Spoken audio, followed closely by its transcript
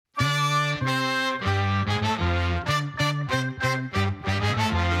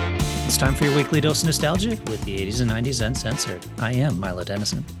It's time for your weekly dose of nostalgia with the 80s and 90s uncensored. I am Milo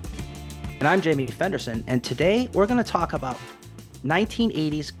Dennison. And I'm Jamie Fenderson, and today we're going to talk about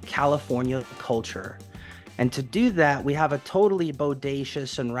 1980s California culture. And to do that, we have a totally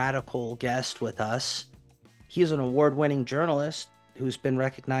bodacious and radical guest with us. He's an award-winning journalist who's been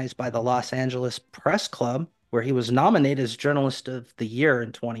recognized by the Los Angeles Press Club, where he was nominated as Journalist of the Year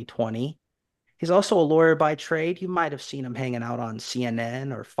in 2020. He's also a lawyer by trade. You might have seen him hanging out on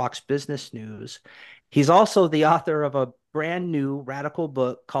CNN or Fox Business News. He's also the author of a brand new radical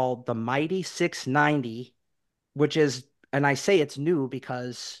book called The Mighty 690, which is, and I say it's new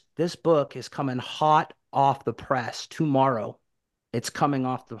because this book is coming hot off the press tomorrow. It's coming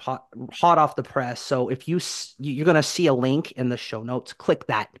off the hot off the press. So if you're going to see a link in the show notes, click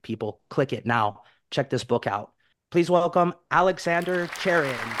that, people. Click it now. Check this book out. Please welcome Alexander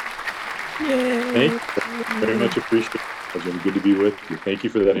Charin. Yay. Thank you. Very much appreciated. Good to be with you. Thank you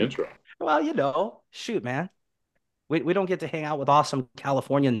for that intro. Well, shoot, man. We don't get to hang out with awesome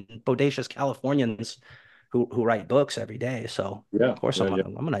bodacious Californians who write books every day. So yeah, of course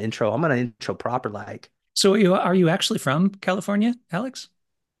I'm gonna intro proper like. So are you actually from California, Alex?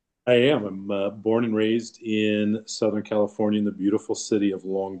 I am. I'm born and raised in Southern California in the beautiful city of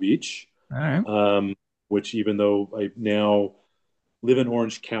Long Beach. All right. Which even though I now live in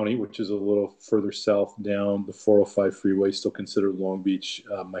Orange County, which is a little further south down the 405 freeway, still consider Long Beach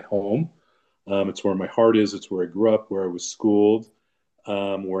my home. It's where my heart is. It's where I grew up, where I was schooled,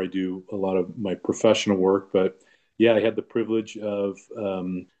 where I do a lot of my professional work. But yeah, I had the privilege of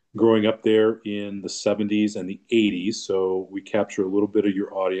growing up there in the 70s and the 80s. So we capture a little bit of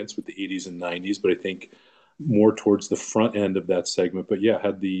your audience with the 80s and 90s, but I think more towards the front end of that segment. But yeah,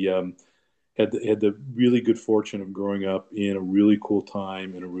 had the really good fortune of growing up in a really cool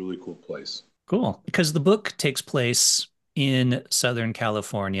time in a really cool place. Cool. Because the book takes place in Southern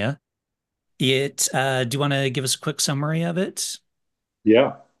California. Do you want to give us a quick summary of it?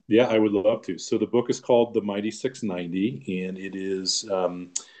 Yeah, I would love to. So the book is called The Mighty 690, and it is,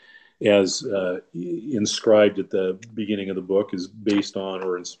 as inscribed at the beginning of the book, is based on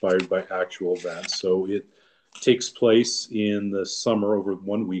or inspired by actual events. So it takes place in the summer, over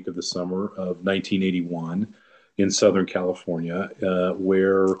 1 week of the summer of 1981 in Southern California,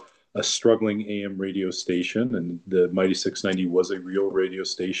 where a struggling AM radio station, and the Mighty 690 was a real radio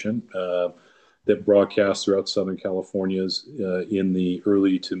station that broadcast throughout Southern California's in the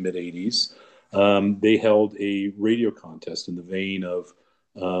early to mid 80s. They held a radio contest in the vein of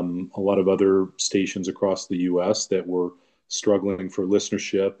a lot of other stations across the U.S. that were struggling for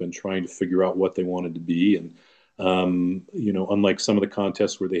listenership and trying to figure out what they wanted to be. And, unlike some of the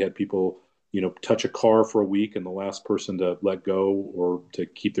contests where they had people, touch a car for a week and the last person to let go or to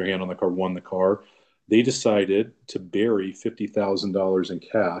keep their hand on the car won the car, they decided to bury $50,000 in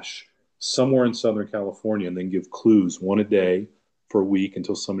cash somewhere in Southern California and then give clues one a day for a week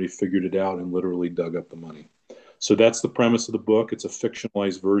until somebody figured it out and literally dug up the money. So that's the premise of the book. It's a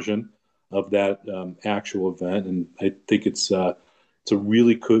fictionalized version of that actual event. And I think it's a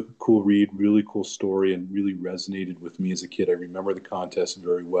really cool read, really cool story, and really resonated with me as a kid. I remember the contest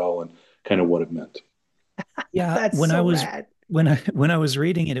very well and kind of what it meant. Yeah, That's so rad. when I was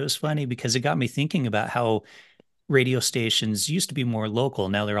reading it, it was funny because it got me thinking about how radio stations used to be more local.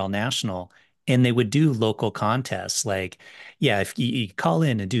 Now they're all national, and they would do local contests. Like, yeah, if you call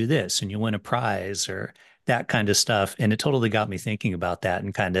in and do this and you win a prize or that kind of stuff. And it totally got me thinking about that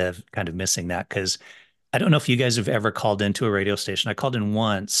and kind of missing that. Cause I don't know if you guys have ever called into a radio station. I called in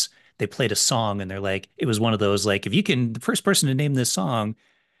once, they played a song and they're like, it was one of those, like, if you can, the first person to name this song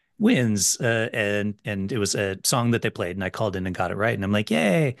wins. And it was a song that they played and I called in and got it right. And I'm like,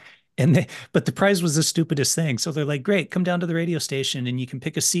 yay. But the prize was the stupidest thing. So they're like, great, come down to the radio station and you can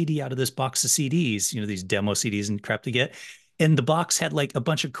pick a CD out of this box of CDs, these demo CDs and crap to get. And the box had like a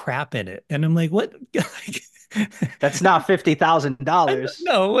bunch of crap in it. And I'm like, what? That's not $50,000.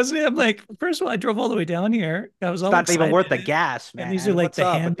 No, it wasn't. I'm like, first of all, I drove all the way down here. I was all Not excited. even worth the gas, man. And these are like What's the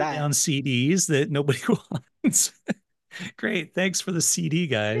up with that? hand-me-down CDs that nobody wants. Great. Thanks for the CD,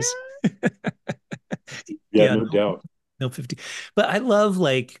 guys. Yeah, no doubt. No 50. But I love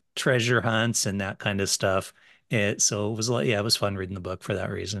like treasure hunts and that kind of stuff. So it was like, yeah, it was fun reading the book for that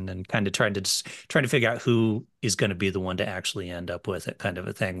reason and kind of trying to figure out who is going to be the one to actually end up with it, kind of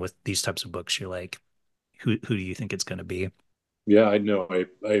a thing with these types of books. You're like, who do you think it's going to be? Yeah, I know.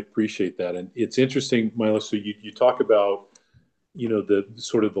 I appreciate that. And it's interesting, Milo. So you talk about, the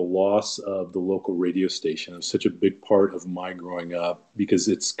sort of the loss of the local radio station. It was such a big part of my growing up because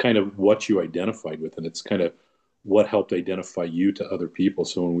it's kind of what you identified with and it's kind of what helped identify you to other people.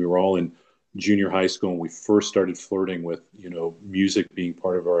 So when we were all in junior high school and we first started flirting with, music being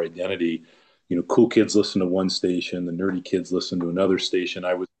part of our identity. Cool kids listen to one station, the nerdy kids listen to another station.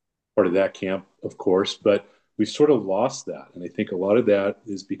 I was part of that camp, of course, but we've sort of lost that. And I think a lot of that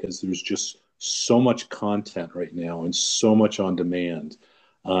is because there's just so much content right now and so much on demand.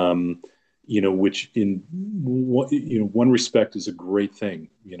 Which in one respect is a great thing.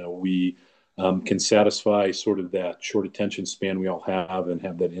 We can satisfy sort of that short attention span we all have and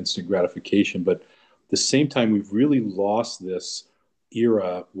have that instant gratification. But at the same time, we've really lost this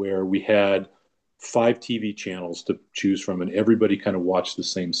era where we had five TV channels to choose from, and everybody kind of watched the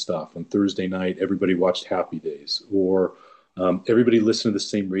same stuff. On Thursday night, everybody watched Happy Days, or everybody listened to the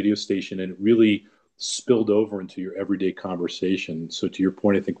same radio station, and it really spilled over into your everyday conversation. So, to your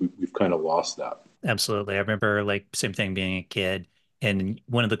point, I think we've kind of lost that. Absolutely. I remember like same thing being a kid. And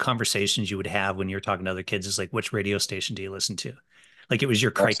one of the conversations you would have when you're talking to other kids is like, which radio station do you listen to? Like it was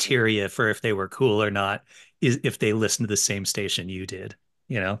your Absolutely. criteria for if they were cool or not, is if they listened to the same station you did,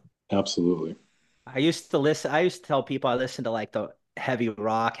 you know? Absolutely. I used to tell people I listened to like the heavy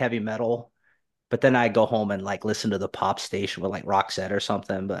rock, heavy metal, but then I go home and like listen to the pop station with like Roxette or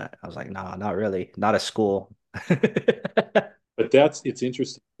something. But I was like, no, not really. Not at school. But it's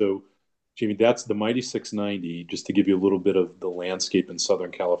interesting. So, Jamie, that's the Mighty 690. Just to give you a little bit of the landscape in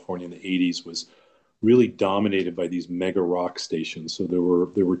Southern California in the 80s was really dominated by these mega rock stations. So there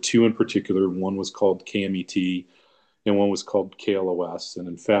were two in particular. One was called KMET, and one was called KLOS. And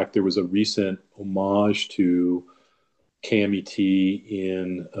in fact, there was a recent homage to KMET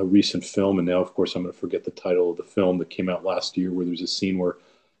in a recent film. And now, of course, I'm going to forget the title of the film that came out last year, where there's a scene where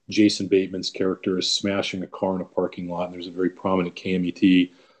Jason Bateman's character is smashing a car in a parking lot, and there's a very prominent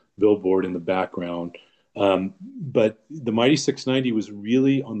KMET billboard in the background. But the Mighty 690 was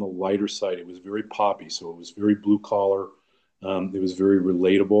really on the lighter side. It was very poppy, so it was very blue collar. It was very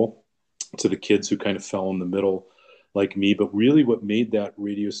relatable to the kids who kind of fell in the middle like me. But really, what made that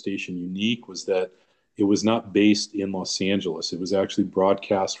radio station unique was that it was not based in Los Angeles. It was actually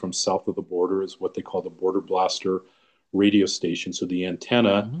broadcast from south of the border, is what they call the Border Blaster radio station. So the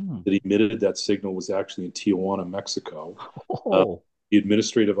antenna Mm. that emitted that signal was actually in Tijuana, Mexico. Uh, Oh, the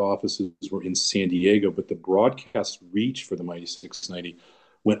administrative offices were in San Diego, but the broadcast reach for the Mighty 690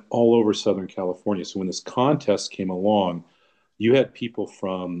 went all over Southern California. So when this contest came along, you had people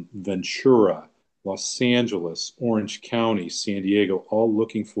from Ventura, Los Angeles, Orange County, San Diego, all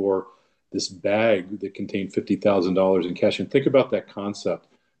looking for this bag that contained $50,000 in cash. And think about that concept.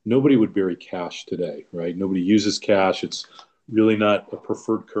 Nobody would bury cash today, right? Nobody uses cash. It's really not a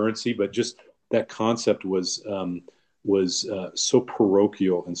preferred currency, but just that concept was so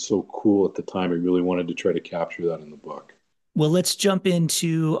parochial and so cool at the time. I really wanted to try to capture that in the book. Well, let's jump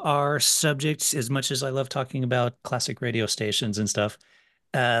into our subjects. As much as I love talking about classic radio stations and stuff,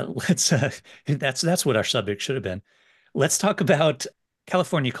 let's that's what our subject should have been. Let's talk about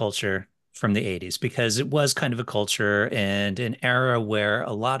California culture from the 80s because it was kind of a culture and an era where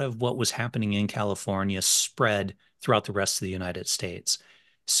a lot of what was happening in California spread throughout the rest of the United States.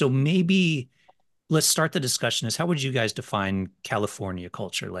 So maybe let's start the discussion is how would you guys define California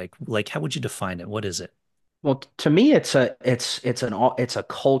culture? Like how would you define it? What is it? well, to me, it's a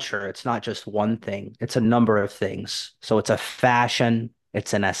culture. It's not just one thing. It's a number of things. So it's a fashion,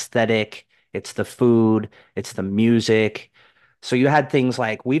 it's an aesthetic, it's the food, it's the music. So you had things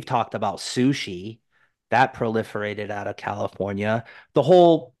like we've talked about sushi that proliferated out of California. The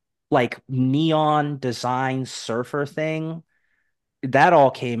whole like neon design surfer thing that all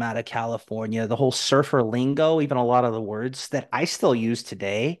came out of California. The whole surfer lingo, even a lot of the words that I still use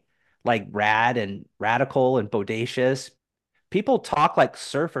today, like rad and radical and bodacious. People talk like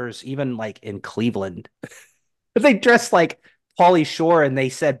surfers, even like in Cleveland. They dress like Pauly Shore and they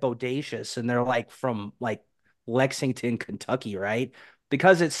said bodacious, and they're like from like Lexington, Kentucky, right?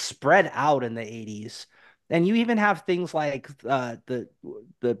 Because it's spread out in the 80s. And you even have things like the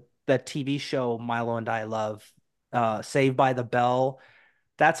that TV show Milo and I love, Saved by the Bell.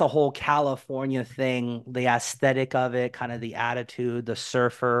 That's a whole California thing, the aesthetic of it, kind of the attitude, the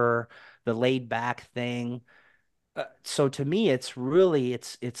surfer, the laid back thing. So to me, it's really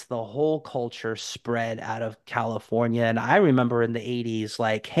it's the whole culture spread out of California. And I remember in the 80s,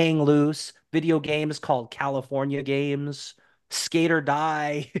 like Hang Loose, video games called California games, Skate or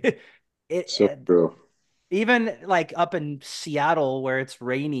Die. So it, true. even like up in Seattle where it's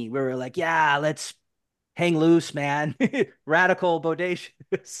rainy, we were like, yeah, let's hang loose, man. Radical,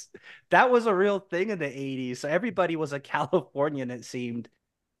 bodacious. That was a real thing in the 80s. So everybody was a Californian, it seemed,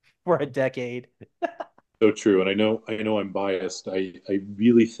 for a decade. So true. And I know I'm biased. I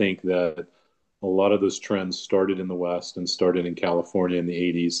really think that a lot of those trends started in the West and started in California in the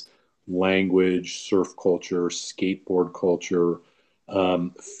 80s. language, surf culture, skateboard culture,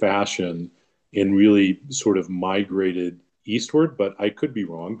 fashion, and really sort of migrated eastward. But I could be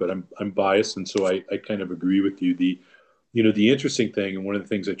wrong, but I'm biased, and so I kind of agree with you. The interesting thing, and one of the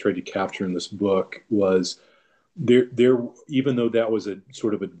things I tried to capture in this book was there even though that was a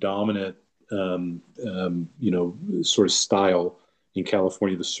sort of a dominant sort of style in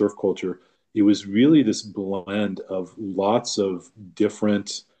California, the surf culture, it was really this blend of lots of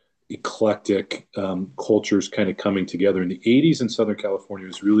different eclectic cultures kind of coming together. In the 80s in Southern California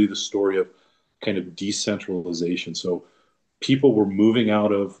was really the story of kind of decentralization. So people were moving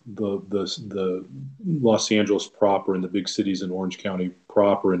out of the Los Angeles proper and the big cities in Orange County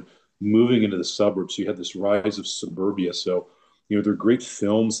proper and moving into the suburbs. So you had this rise of suburbia. So, there are great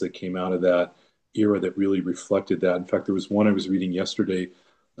films that came out of that era that really reflected that. In fact, there was one I was reading yesterday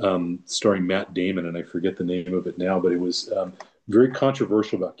starring Matt Damon, and I forget the name of it now, but it was very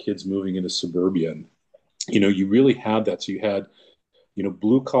controversial about kids moving into suburbia. And, you really had that. So you had,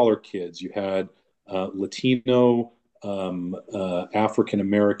 blue collar kids, you had Latino, African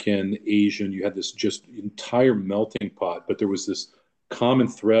American, Asian. You had this just entire melting pot, but there was this common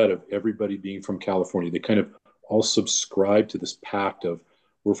thread of everybody being from California. They kind of all subscribed to this pact of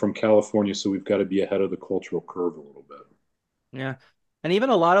we're from California, so we've got to be ahead of the cultural curve a little bit. Yeah. And even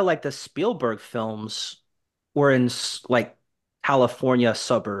a lot of like the Spielberg films were in like California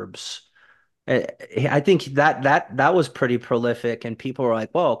suburbs. I think that was pretty prolific, and people were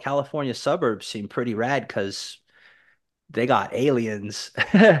like, "Whoa, California suburbs seem pretty rad because they got aliens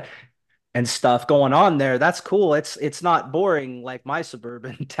and stuff going on there. That's cool. It's not boring like my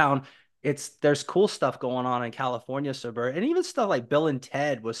suburban town. There's cool stuff going on in California suburb, and even stuff like Bill and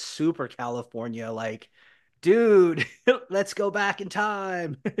Ted was super California. Like, dude, let's go back in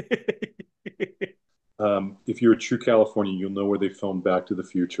time." If you're a true Californian, you'll know where they filmed Back to the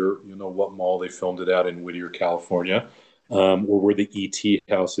Future. You'll know what mall they filmed it at in Whittier, California, or where the ET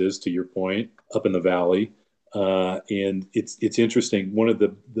house is, to your point, up in the valley. And it's interesting. One of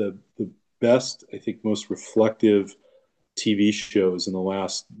the best, I think, most reflective TV shows in the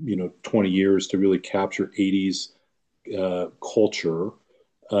last 20 years to really capture 80s culture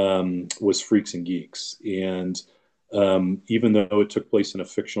was Freaks and Geeks. And even though it took place in a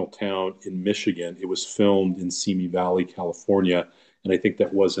fictional town in Michigan, it was filmed in Simi Valley, California, and I think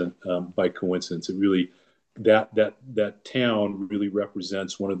that wasn't by coincidence. It really that town really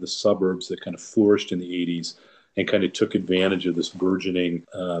represents one of the suburbs that kind of flourished in the '80s and kind of took advantage of this burgeoning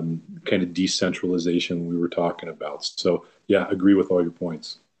kind of decentralization we were talking about. So yeah, agree with all your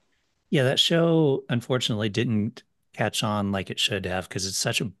points. Yeah, that show unfortunately didn't catch on like it should have because it's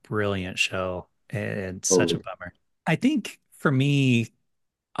such a brilliant show and such a Totally. bummer. I think for me,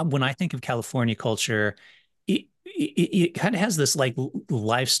 when I think of California culture, it kind of has this like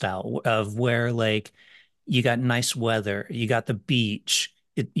lifestyle of where like you got nice weather, you got the beach.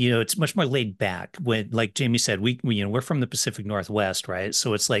 It's much more laid back. When, like Jamie said, we're from the Pacific Northwest, right?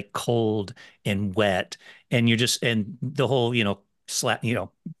 So it's like cold and wet, and and the whole,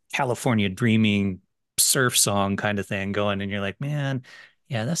 California dreaming surf song kind of thing going, and you're like, man,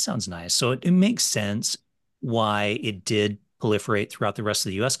 yeah, that sounds nice. So it makes sense why it did proliferate throughout the rest of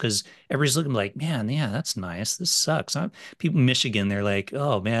the US because everybody's looking like, man, yeah, that's nice. This sucks. People in Michigan, they're like,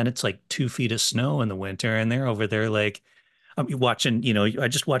 oh man, it's like 2 feet of snow in the winter. And they're over there like, I'm watching, I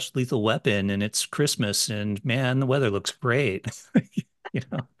just watched Lethal Weapon and it's Christmas and man, the weather looks great. you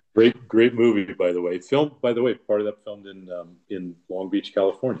know? Great movie, by the way. Filmed, by the way, part of that filmed in Long Beach,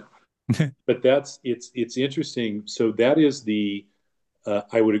 California. But it's interesting. So that is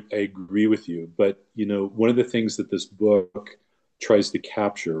I agree with you. But one of the things that this book tries to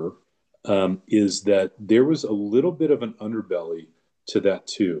capture is that there was a little bit of an underbelly to that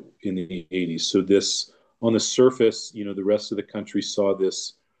too in the '80s. So this on the surface, the rest of the country saw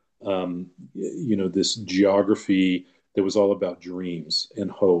this geography that was all about dreams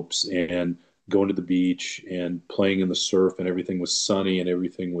and hopes and going to the beach and playing in the surf and everything was sunny and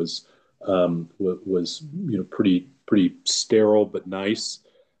everything was pretty sterile but nice.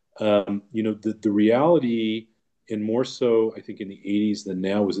 The reality, and more so I think in the '80s than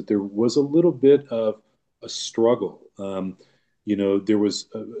now, was that there was a little bit of a struggle. There was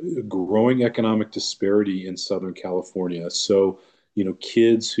a growing economic disparity in Southern California. So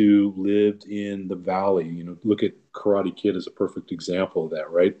kids who lived in the valley, look at Karate Kid as a perfect example of that,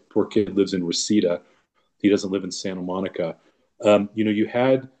 right? Poor kid lives in Reseda. He doesn't live in Santa Monica. You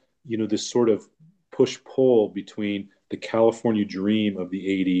had, this sort of push pull between the California dream of the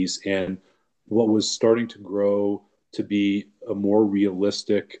 '80s and what was starting to grow to be a more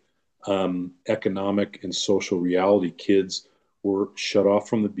realistic economic and social reality. Kids were shut off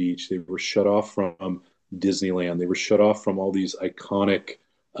from the beach. They were shut off from Disneyland. They were shut off from all these iconic,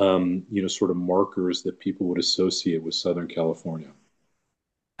 sort of markers that people would associate with Southern California.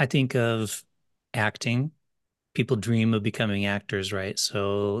 I think of acting. People dream of becoming actors, right?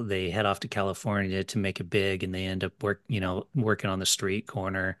 So they head off to California to make it big, and they end up working on the street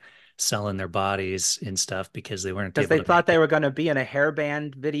corner, selling their bodies and stuff because they weren't Because able they to thought make they it. were going to be in a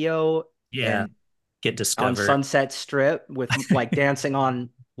hairband video Yeah, and get on discovered. Sunset Strip with like dancing on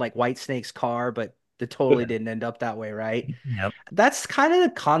like Whitesnake's car, but it totally didn't end up that way, right? Yep. That's kind of the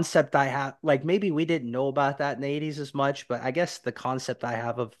concept I have. Like maybe we didn't know about that in the 80s as much, but I guess the concept I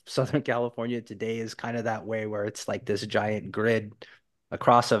have of Southern California today is kind of that way where it's like this giant grid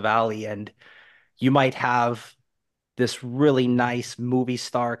across a valley and you might have this really nice movie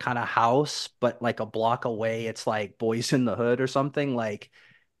star kind of house, but like a block away, it's like Boys in the Hood or something like,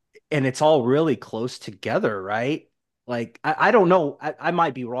 and it's all really close together, right? Like I don't know, I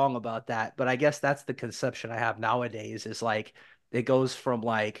might be wrong about that, but I guess that's the conception I have nowadays is like it goes from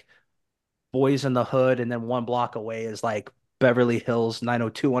like Boys in the Hood and then one block away is like Beverly Hills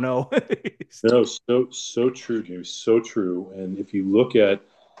 90210. No, so true, James. So true. And if you look at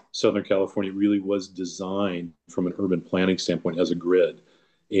Southern California, it really was designed from an urban planning standpoint as a grid.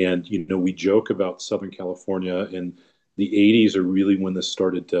 And we joke about Southern California, and the '80s are really when this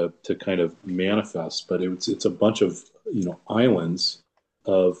started to kind of manifest. But it's a bunch of islands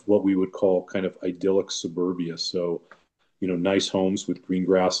of what we would call kind of idyllic suburbia. So nice homes with green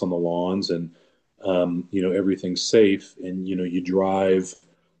grass on the lawns, and everything's safe, and you drive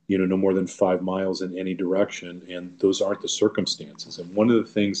no more than 5 miles in any direction, and those aren't the circumstances. And one of the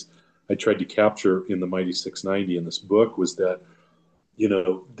things I tried to capture in the Mighty 690 in this book was that you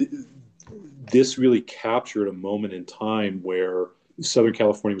know th- this really captured a moment in time where Southern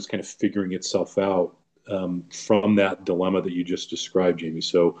California was kind of figuring itself out, from that dilemma that you just described, Jamie.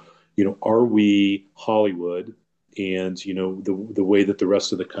 So, are we Hollywood, and the way that the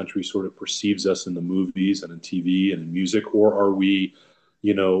rest of the country sort of perceives us in the movies and in TV and in music, or are we,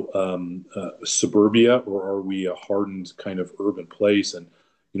 suburbia, or are we a hardened kind of urban place? And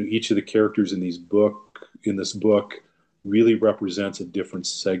each of the characters in this book really represents a different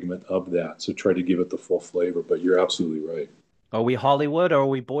segment of that. So try to give it the full flavor. But you're absolutely right. Are we Hollywood or are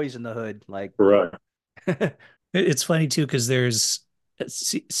we Boys in the Hood? Like, Correct. It's funny too because there's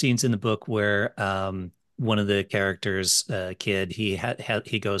scenes in the book where one of the characters, kid,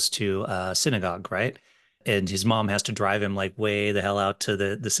 he goes to synagogue, right? And his mom has to drive him like way the hell out to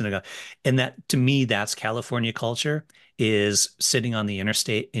the synagogue. And that to me, that's California culture is sitting on the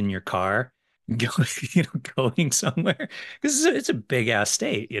interstate in your car, going, going somewhere because it's a big ass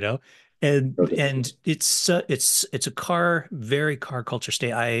state, and it's a very car culture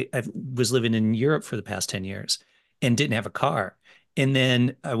state. I was living in Europe for the past 10 years and didn't have a car. And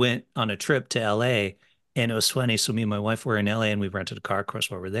then I went on a trip to LA and it was funny. So me and my wife were in LA and we rented a car, of course,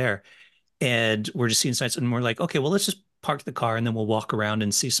 while we're there. And we're just seeing sights and we're like, okay, well, let's just park the car and then we'll walk around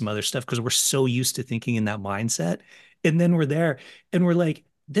and see some other stuff because we're so used to thinking in that mindset. And then we're there and we're like,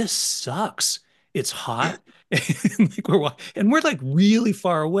 this sucks. It's hot. And we're like really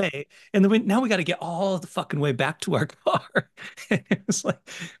far away. And then now we got to get all the fucking way back to our car. And it's like,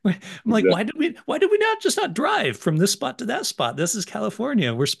 I'm like, Exactly. why did we not drive from this spot to that spot? This is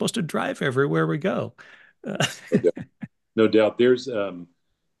California. We're supposed to drive everywhere we go. Uh, No doubt. No doubt.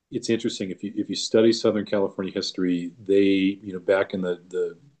 It's interesting if you study Southern California history. They, back in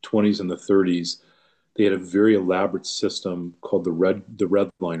the 20s and the 30s, they had a very elaborate system called the red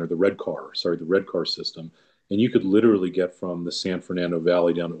line, or the red car system. And you could literally get from the San Fernando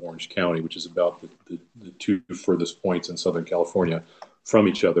Valley down to Orange County, which is about the two furthest points in Southern California from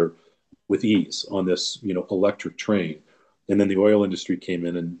each other, with ease on this, electric train. And then the oil industry came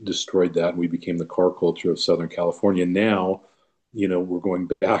in and destroyed that, and we became the car culture of Southern California. Now, we're going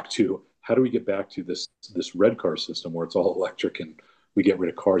back to how do we get back to this red car system where it's all electric and we get rid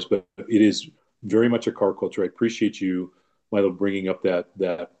of cars. But it is very much a car culture. I appreciate you, Milo, bringing up that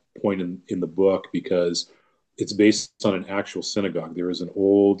point in the book, because it's based on an actual synagogue. There is an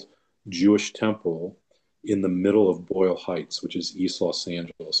old Jewish temple in the middle of Boyle Heights, which is East Los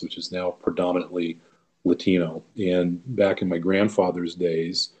Angeles, which is now predominantly Latino. And back in my grandfather's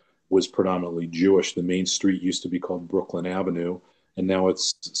days, was predominantly Jewish. The main street used to be called Brooklyn Avenue, and now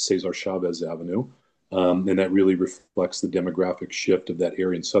it's Cesar Chavez Avenue. And that really reflects the demographic shift of that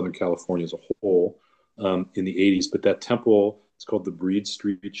area in Southern California as a whole, in the 80s. But that temple, it's called the Breed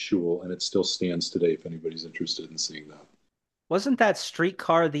Street Shul, and it still stands today if anybody's interested in seeing that. wasn't that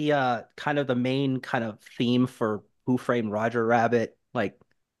streetcar the kind of the main kind of theme for Who Framed Roger Rabbit? Like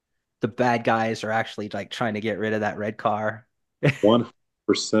the bad guys are actually like trying to get rid of that red car.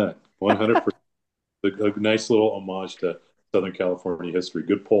 100%. 100%. A nice little homage to Southern California history.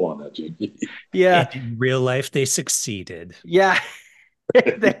 Good pull on that, Jamie. Yeah, And in real life, they succeeded. yeah.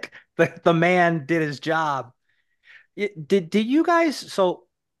 The man did his job. Did you guys? So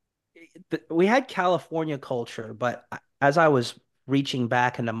we had California culture, but as I was reaching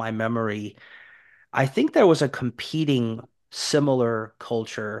back into my memory, I think there was a competing similar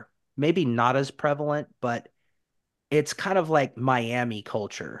culture, maybe not as prevalent, but it's kind of like Miami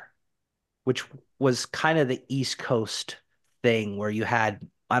culture, which was kind of the East Coast thing where you had,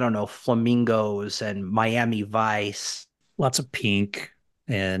 I don't know, flamingos and Miami Vice, Lots of pink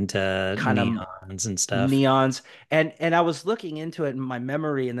and kind of neons and stuff. neons. And I was looking into it in my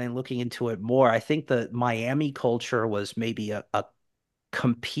memory and then looking into it more. I think the Miami culture was maybe a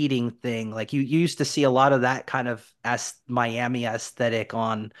competing thing. Like you used to see a lot of that kind of as Miami aesthetic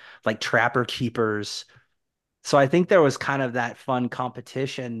on like Trapper Keepers. So I think there was kind of that fun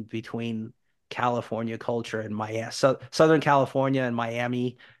competition between California culture and Miami, so Southern California and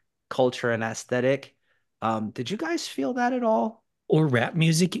Miami culture and aesthetic. Did you guys feel that at all? Or rap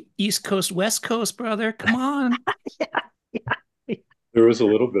music, East Coast, West Coast, brother. Come on. Yeah. There was a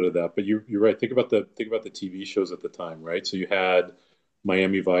little bit of that, but you're right. Think about the TV shows at the time, right? So you had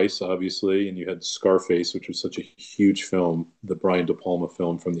Miami Vice, obviously, and you had Scarface, which was such a huge film, the Brian De Palma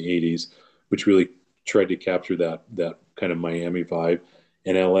film from the '80s, which really tried to capture that kind of Miami vibe.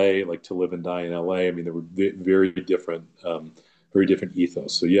 In LA, like To Live and Die in LA, I mean, there were very different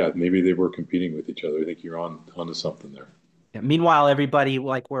ethos. So yeah, maybe they were competing with each other. I think you're onto something there. Yeah, meanwhile, everybody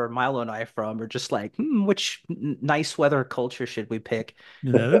like where Milo and I are from are just like, which nice weather culture should we pick?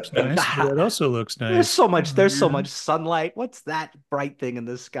 That looks nice. That also looks nice. There's so much sunlight. What's that bright thing in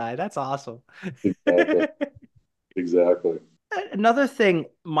the sky? That's awesome. Exactly. Exactly. Another thing,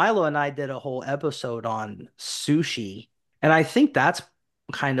 Milo and I did a whole episode on sushi, and I think that's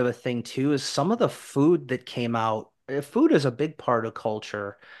kind of a thing too, is some of the food that came out. Food is a big part of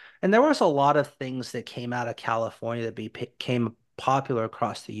culture, and there was a lot of things that came out of California that became popular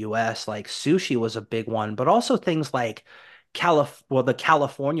across the US. Like sushi was a big one, but also things like the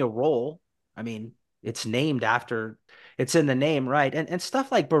California roll. I mean, it's named after it's in the name, right? And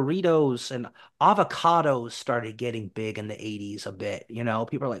stuff like burritos and avocados started getting big in the 80s a bit. You know,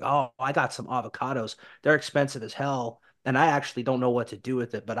 people are like, oh, I got some avocados. They're expensive as hell. And I actually don't know what to do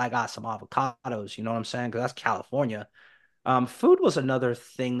with it, but I got some avocados. You know what I'm saying? Because that's California. Food was another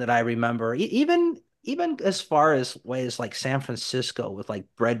thing that I remember, even as far as ways like San Francisco with like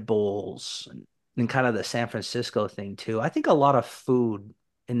bread bowls and kind of the San Francisco thing too. I think a lot of food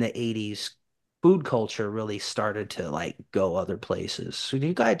in the 80s, food culture really started to like go other places. So do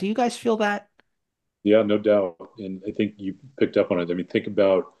you guys feel that? Yeah, no doubt. And I think you picked up on it. I mean, think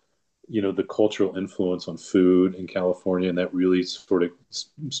about, the cultural influence on food in California, and that really sort of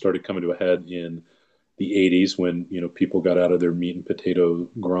started coming to a head in the '80s when, people got out of their meat and potato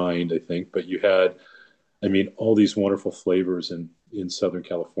grind, I think. But you had, I mean, all these wonderful flavors in Southern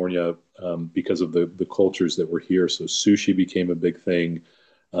California because of the cultures that were here. So sushi became a big thing.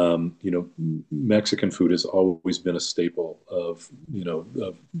 Mexican food has always been a staple of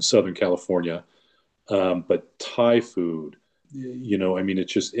Southern California. But Thai food, I mean,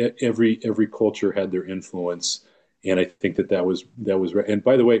 it's just every culture had their influence, and I think that was right. And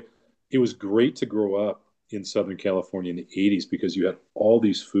by the way, it was great to grow up in Southern California in the '80s because you had all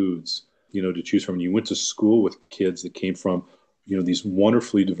these foods, to choose from. And you went to school with kids that came from, these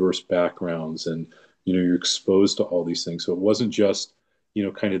wonderfully diverse backgrounds, and you're exposed to all these things. So it wasn't just,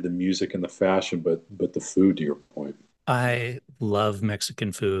 kind of the music and the fashion, but the food. To your point. I love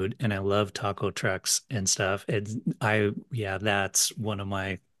Mexican food and I love taco trucks and stuff. Yeah, that's one of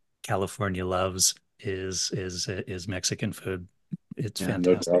my California loves is Mexican food. It's Yeah, no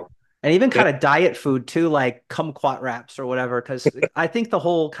fantastic. doubt. And even Yeah, kind of diet food too, like kumquat wraps or whatever. Because I think the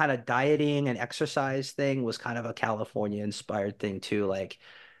whole kind of dieting and exercise thing was kind of a California inspired thing too. Like,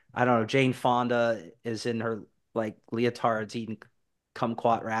 I don't know, Jane Fonda is in her like leotards eating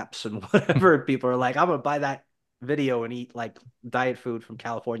kumquat wraps and whatever. People are like, I'm gonna buy that video and eat like diet food from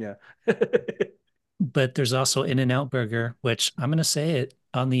California. But there's also In-N-Out Burger, which I'm going to say it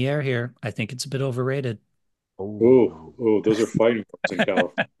on the air here. I think it's a bit overrated. oh, Oh. oh, those are fighting words in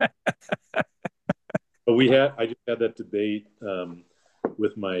California. But I just had that debate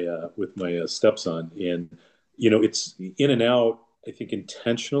with my stepson, and it's In-N-Out. I think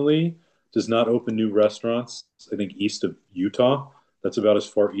intentionally does not open new restaurants. I think east of Utah, that's about as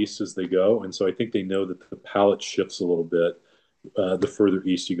far east as they go, and so I think they know that the palate shifts a little bit the further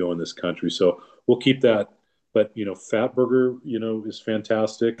east you go in this country. So we'll keep that But Fatburger, is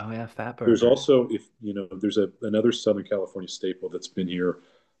fantastic. Oh yeah, There's Fatburger. also, if there's another Southern California staple that's been here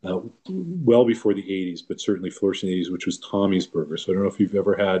well before the '80s, but certainly flourished in the '80s, which was Tommy's Burger. So I don't know if you've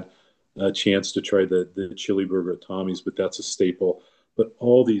ever had a chance to try the chili burger at Tommy's, but that's a staple. But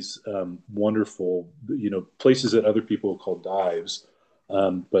all these wonderful, places that other people call dives,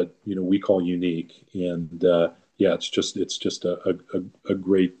 but we call unique. And yeah, it's just a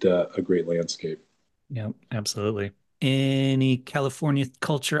great landscape. Yeah, absolutely. Any California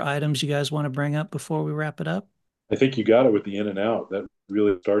culture items you guys want to bring up before we wrap it up? I think you got it with the In and Out. That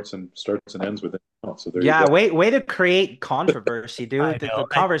really starts and ends with In and Out. So there you Yeah, go. way to create controversy, I dude. The know.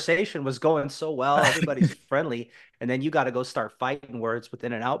 conversation was going so well. I Everybody's friendly, and then you got to go start fighting words with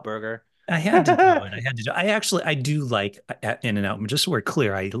In-N-Out Burger. I had to do it. I had to do. I do like In-N-Out. Just so we're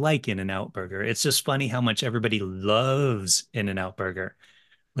clear, I like In-N-Out Burger. It's just funny how much everybody loves In-N-Out Burger.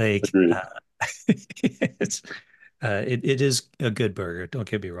 Like, Agreed. it's it is a good burger. Don't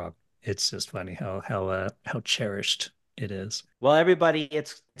get me wrong. It's just funny how cherished it is. Well, everybody,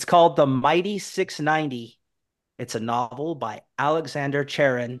 it's called The Mighty 690. It's a novel by Alexander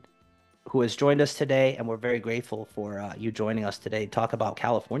Charon, who has joined us today, and we're very grateful for you joining us today to talk about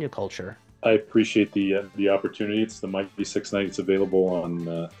California culture. I appreciate the opportunity. It's the Mighty 690. It's available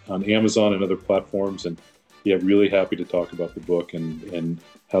on Amazon and other platforms. And yeah, really happy to talk about the book and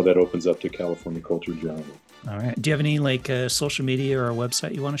how that opens up to California culture generally. All right. Do you have any social media or a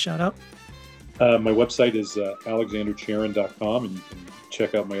website you want to shout out? My website is alexandercharon.com, and you can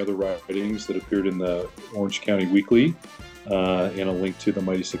check out my other writings that appeared in the Orange County Weekly, and a link to the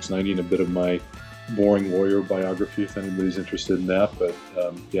Mighty 690 and a bit of my boring lawyer biography if anybody's interested in that. But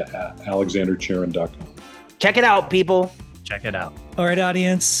yeah, alexandercharon.com. Check it out, people. Check it out. All right,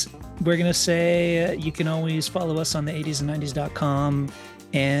 audience. We're going to say you can always follow us on the 80sand90s.com.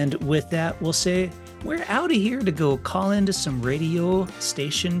 And with that, we'll say we're out of here to go call into some radio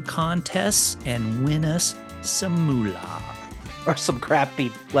station contests and win us some moolah. Or some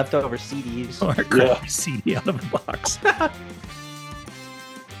crappy leftover CDs. Or a crappy CD out of a box.